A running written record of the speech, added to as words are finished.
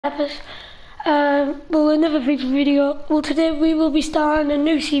Another FIFA video. Well, today we will be starting a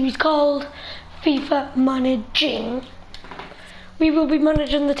new series called FIFA Managing. We will be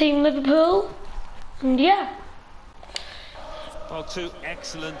managing the team Liverpool, and yeah. Well, two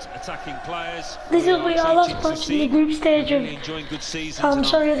excellent attacking players. This will be our last match in the group stage of. Really enjoying good seasons. I'm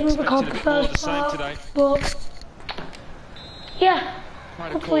sorry I didn't record the first part, but yeah.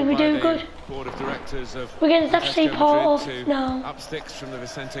 Hopefully we do good. Board of directors of We're getting FC Porto now. Up sticks from the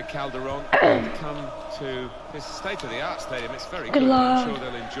Vicente Calderon to come to this state-of-the-art stadium. It's very good. I'm sure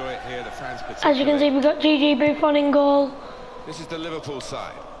they'll enjoy it here. The fans, as you can see, we've got Gigi Buffon in goal. This is the Liverpool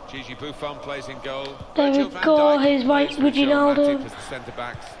side. Gigi Buffon plays in goal. There we go. His right, Wijnaldum.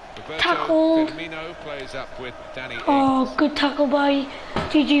 Tackle. With Danny oh, good tackle by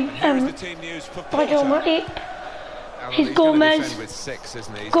Gigi. By Joe Matip. He's Gomez.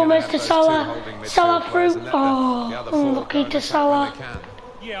 Gomez to Salah. Salah through. Oh, unlucky to Salah.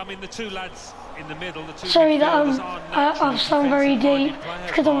 Yeah, I mean the two lads in the middle. The two sorry that I sound very deep. It's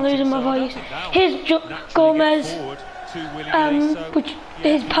because I'm losing my voice. Here's Gomez. Which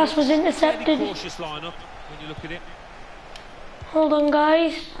his pass was intercepted. Hold on,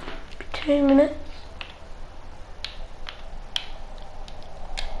 guys. 2 minutes.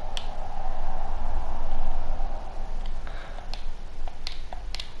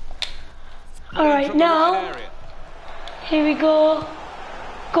 Alright, now, here we go,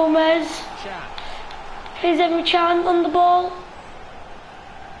 Gomez, here's Emre Can on the ball.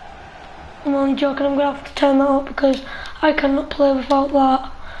 I'm only joking, I'm going to have to turn that up because I cannot play without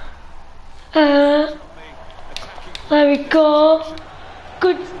that. There we go,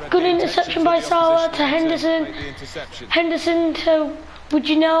 good interception by Salah to Henderson, Henderson to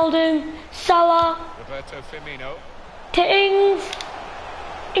Wijnaldum, Salah to Ings.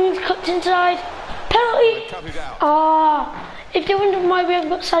 Ings cuts inside. Penalty! Ah, if you're wondering why we haven't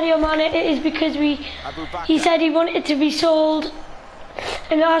got Sadio Mane, it is because he said he wanted to be sold,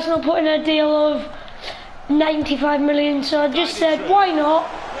 and Arsenal put in a deal of 95 million. So I just said, why not?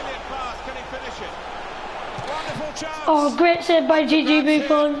 Oh, great save by Gigi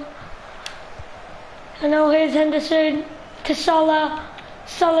Buffon. And now here's Henderson to Salah.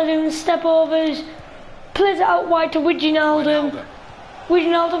 Salah doing step overs, plays it out wide to Wijnaldum.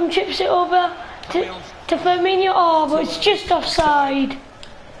 Wijnaldum chips it over to Firmino. Oh, but it's just offside.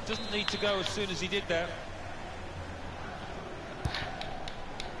 Doesn't need to go as soon as he did there.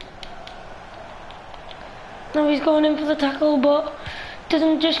 Now he's going in for the tackle, but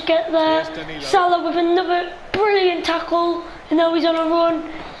doesn't just get there. Salah with another brilliant tackle, and now he's on a run.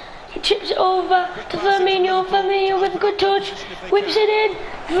 He chips it over to Firmino. Firmino with a good touch, whips it in.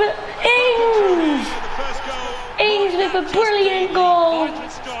 Ings! Ings with a brilliant goal.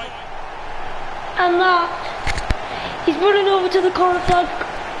 And that, he's running over to the corner flag,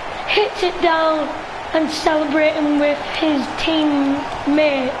 hits it down, and celebrating with his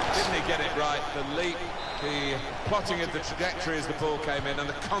teammates. Didn't he get it right? The leap, the plotting of the trajectory as the ball came in, and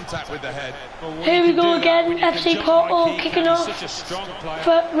the contact with the head. Here we go again, FC Porto kicking off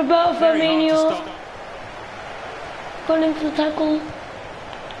for Roberto Firmino. Going in for the tackle.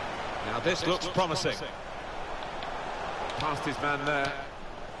 Now this looks promising. Past his man there.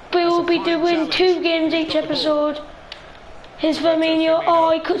 We will be doing 2 games each episode. Here's Firmino. Oh,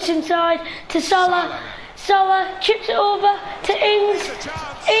 he cuts inside to Salah. Salah chips it over to Ings.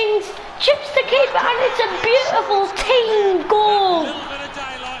 Ings chips the keeper, and it's a beautiful team goal.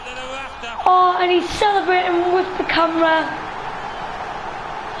 Oh, and he's celebrating with the camera.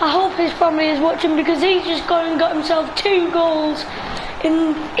 I hope his family is watching because he's just gone and got himself 2 goals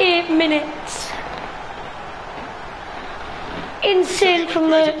in 8 minutes. Insane from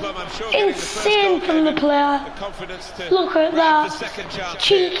the player. Look at that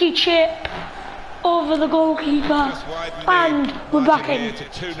cheeky chip over the goalkeeper, and we're back in.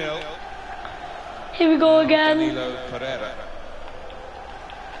 Here we go again.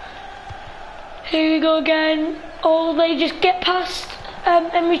 Here we go again. Oh, they just get past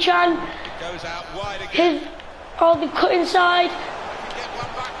Emre Can. Oh, they cut inside.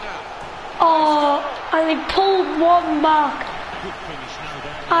 Oh, and they pulled one back.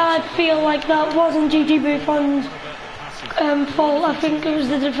 I feel like that wasn't Gigi Buffon's fault. I think it was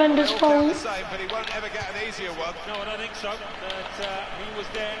the defender's fault.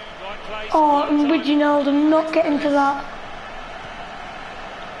 Oh, and Wijnaldum not getting to that.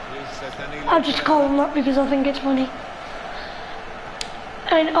 I'll just call him that because I think it's funny.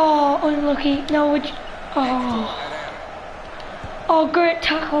 And oh, unlucky. No, oh, great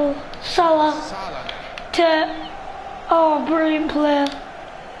tackle. Salah to. Oh, brilliant player.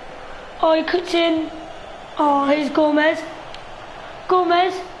 Oh, he cuts in. Oh, here's Gomez.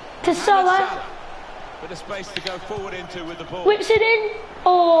 Gomez to Salah. Bit of space to go forward into with the ball. Whips it in.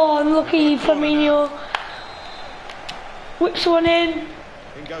 Oh, unlucky Firmino. Whips one in.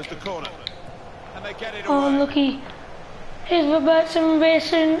 In goes the corner. And they get it Oh, away. unlucky. Here's Robertson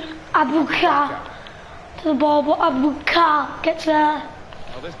racing Abukar to the ball, but Abukar gets there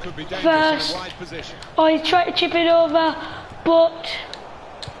Oh, this could be dangerous first. in a wide position. Oh, he's trying to chip it over, but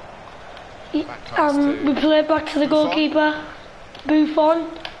we play it back to the goalkeeper, Buffon.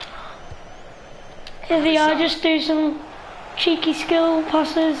 Here they are, just do some cheeky skill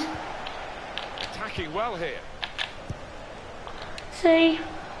passes. Attacking well here. See?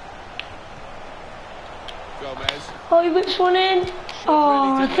 Gomez. Oh, he whips one in.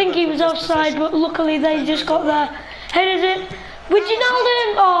 Oh, I think he was offside, but luckily they just got there. Headed it.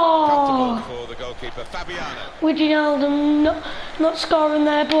 Wijnaldum. Oh, For the goalkeeper, Fabiano. Wijnaldum not scoring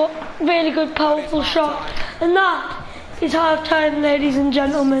there, but really good, powerful shot. And that is half time, ladies and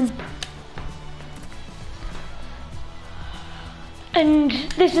gentlemen. And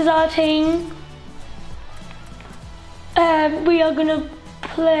this is our team. We are going to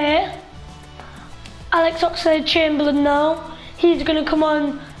play Alex Oxlade-Chamberlain now. He's going to come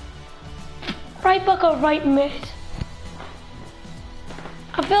on right back or right mid.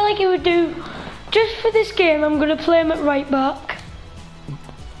 I feel like he would do, just for this game, I'm going to play him at right back.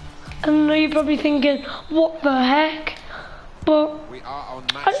 I know you're probably thinking, what the heck? But We are on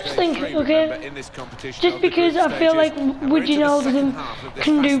match I just think, day 3, okay, remember, in this competition just of the because group I feel like stages. And we're into the second Wijnaldum half of this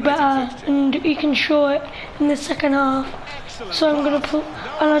can do fascinating better fixture. and he can show it in the second half. Excellent So I'm going to pass. put,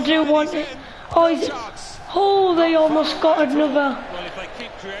 No and I do offside, want he's it. in. Oh, he's, Chance. oh, they almost got another. Well, if they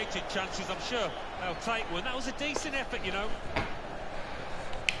keep creating chances, I'm sure they'll take one. That was a decent effort, you know.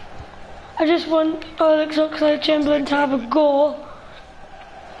 I just want Alex Oxlade-Chamberlain to have a go.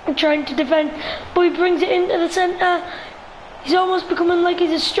 I'm trying to defend, but he brings it into the centre. He's almost becoming like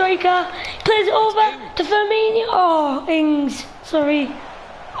he's a striker. He plays it over to Firmino. Oh, Ings, sorry.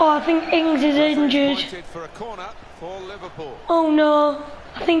 Oh, I think Ings is injured. Pointed for a corner for Liverpool. Oh no,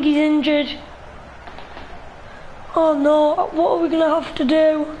 I think he's injured. Oh no, what are we going to have to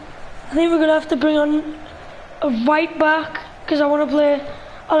do? I think we're going to have to bring on a right back, because I want to play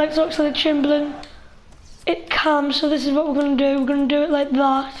Alex Oxlade-Chamberlain it Cam, so this is what we're going to do. We're going to do it like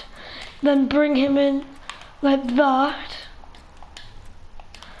that, then bring him in like that,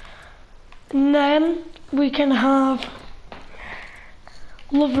 and then we can have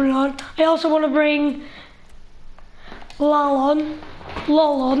Lovren on. I also want to bring Lallana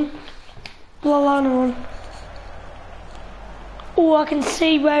on. Oh, I can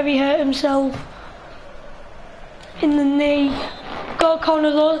see where he hurt himself. In the knee. Got a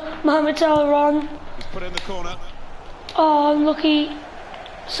corner though. Mohamed Salah on. He's put in the corner. Oh, unlucky.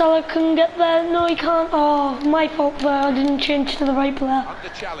 Salah couldn't get there. No, he can't. Oh, my fault there. I didn't change to the right player. Under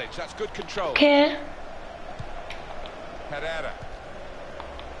challenge. That's good control. Okay. Herrera.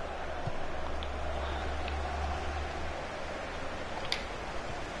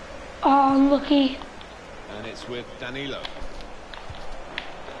 Oh, unlucky. And it's with Danilo.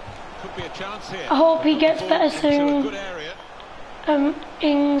 Could be a chance here. I hope he gets better Into a soon. good area.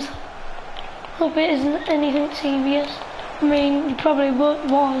 Ings. Hope it isn't anything serious. I mean, he probably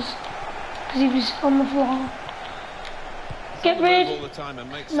was, because he was on the floor. Get He's on the move rid. all the time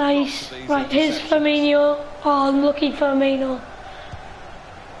and makes Nice. lots of these Right, here's interceptions. Firmino. Oh, unlucky Firmino.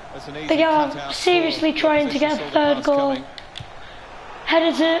 That's an easy They are cut-out seriously for the trying to opposition, get a saw the third pass goal. coming.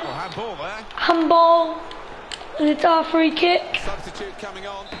 Headed it. Oh, handball there. Handball. And it's our free kick. Substitute coming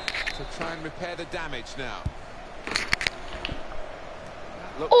on to try and repair the damage now. That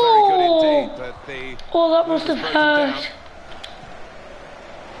looked very good indeed, but the Oh, that must have broken down. hurt.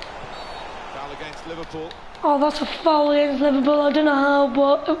 Foul against Liverpool. Oh, that's a foul against Liverpool. I don't know how,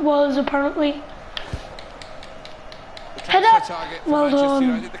 but it was apparently. The Header. transfer target for Well Manchester done.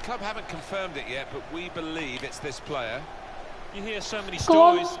 United. The club haven't confirmed it yet, but we believe it's this player. You hear so many Go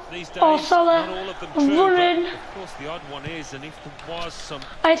on. stories these days, Oh, Salah. not all of them true, Running. but of course the odd one is, and if there was some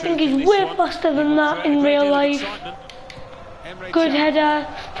I think truth in he's this way one, faster it than would that create a in great real deal of life. excitement. Emre Good Can header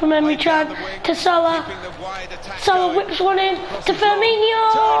from Emre played down Can the wing, to Salah. keeping the wide attack Salah going. whips one in to Crosses Firmino.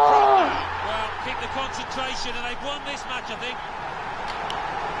 Well, keep the concentration, and they've won this match, I think.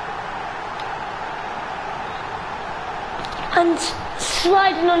 And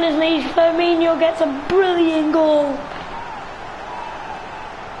sliding on his knees, Firmino gets a brilliant goal.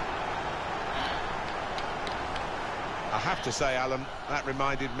 I have to say, Alan, that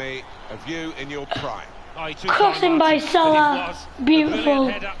reminded me of you in your prime. Oh, Crossing by Salah,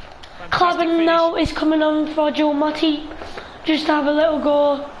 beautiful. Klavan now is coming on for Joe Matip, just to have a little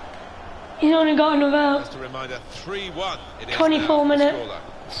go. He's only got another Just a reminder, 3-1. It is 24 now, minutes. the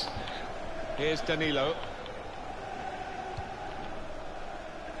scoreline. Here's Danilo.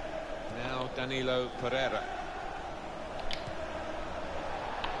 Now Danilo Pereira.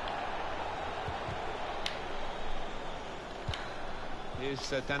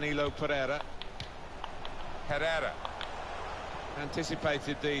 Here's Danilo Pereira. Herrera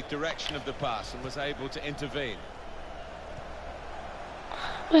anticipated the direction of the pass and was able to intervene.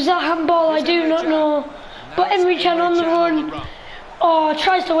 Was that handball? I do not know. But Emre Can on the run. Oh,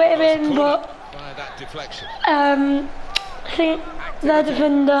 tries to whip him in, but By that deflection. I think the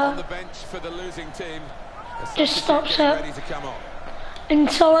defender On the bench for the losing team. The just stops substitute it. ready to come on. And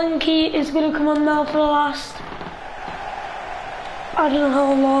Solanke is going to come on now for the last, I don't know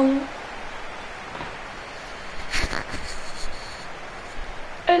how long.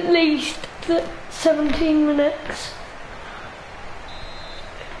 At least 17 minutes.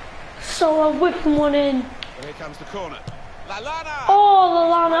 So I'll whip one in. Well, here comes the corner. Lallana! Oh,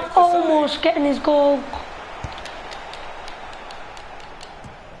 Lallana almost getting his goal.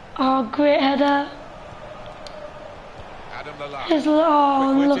 Oh, great header. Adam Lallana. His,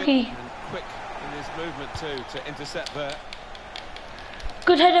 oh, unlucky. And quick in his movement too to intercept there.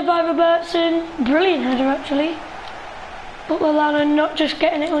 Good header by Robertson. Brilliant header actually. But Lallana not just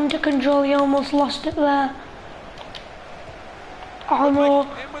getting it under control, he almost lost it there. Oh no.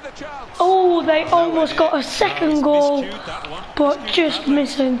 In with a chance. Oh, they almost got a second goal, but just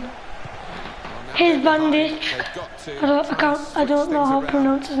missing. Here's Bandage. I don't know how to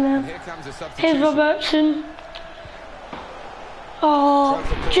pronounce his name. Here's Robertson. Oh,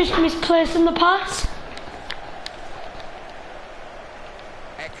 just misplacing the pass.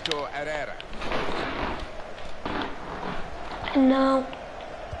 Hector Herrera. And now,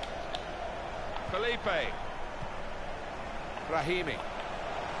 Felipe. Brahimi.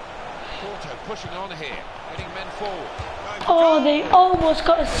 Porto pushing on here, getting men forward. oh, they almost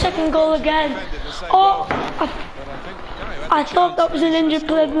got a second goal again. Oh, I thought that was an injured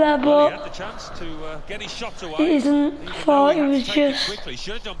player there, Well, he had but the chance to get his shot away. it isn't. Even though Thought he it had to was take just. quickly.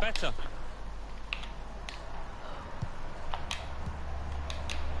 Should have done better.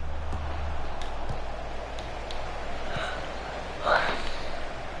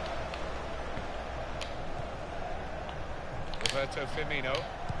 Roberto Firmino.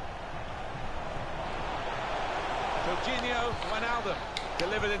 Jorginho Wijnaldum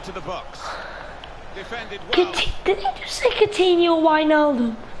delivered into the box. Defended well. Did he just say Coutinho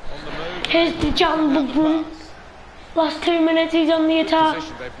Wijnaldum? On the move. Here's Dejan Lovren. Last 2 minutes, he's on the attack.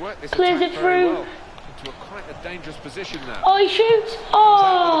 They've worked this Plays attack it very through. well. Into a quite a dangerous position now. Oh, he shoots.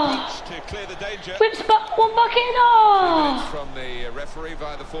 Oh, To clear the danger. whips back one back in. Minutes Oh, from the referee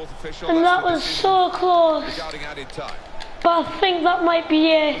via the fourth official. and That's that the was decision so close. regarding added time. But I think that might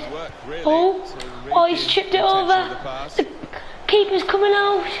be it. Work really Oh, to read oh, he's the chipped it intention over. of the pass. The keeper's coming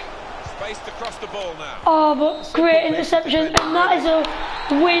out. Spaced across the ball now. Oh, but great interception, and that is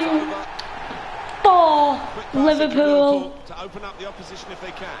a win for Quick pass into Liverpool. to open up the opposition if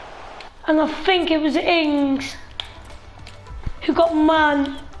they can. And I think it was Ings who got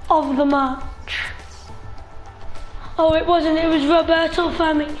man of the match. Oh, it wasn't, it was Roberto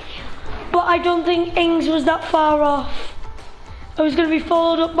Firmino. But I don't think Ings was that far off. It was going to be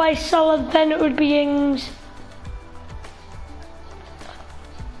followed up by Salah, then it would be Ings.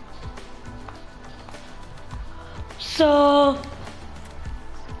 So,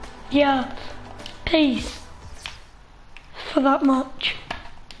 yeah, peace for that match.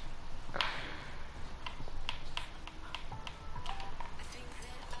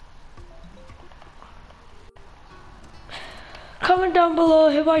 Comment down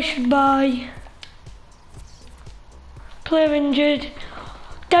below who I should buy. Player injured.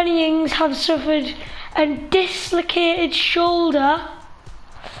 Danny Ings have suffered a dislocated shoulder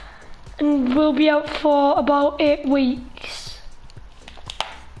and will be out for about 8 weeks.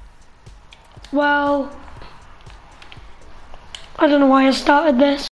 Well, I don't know why I started this.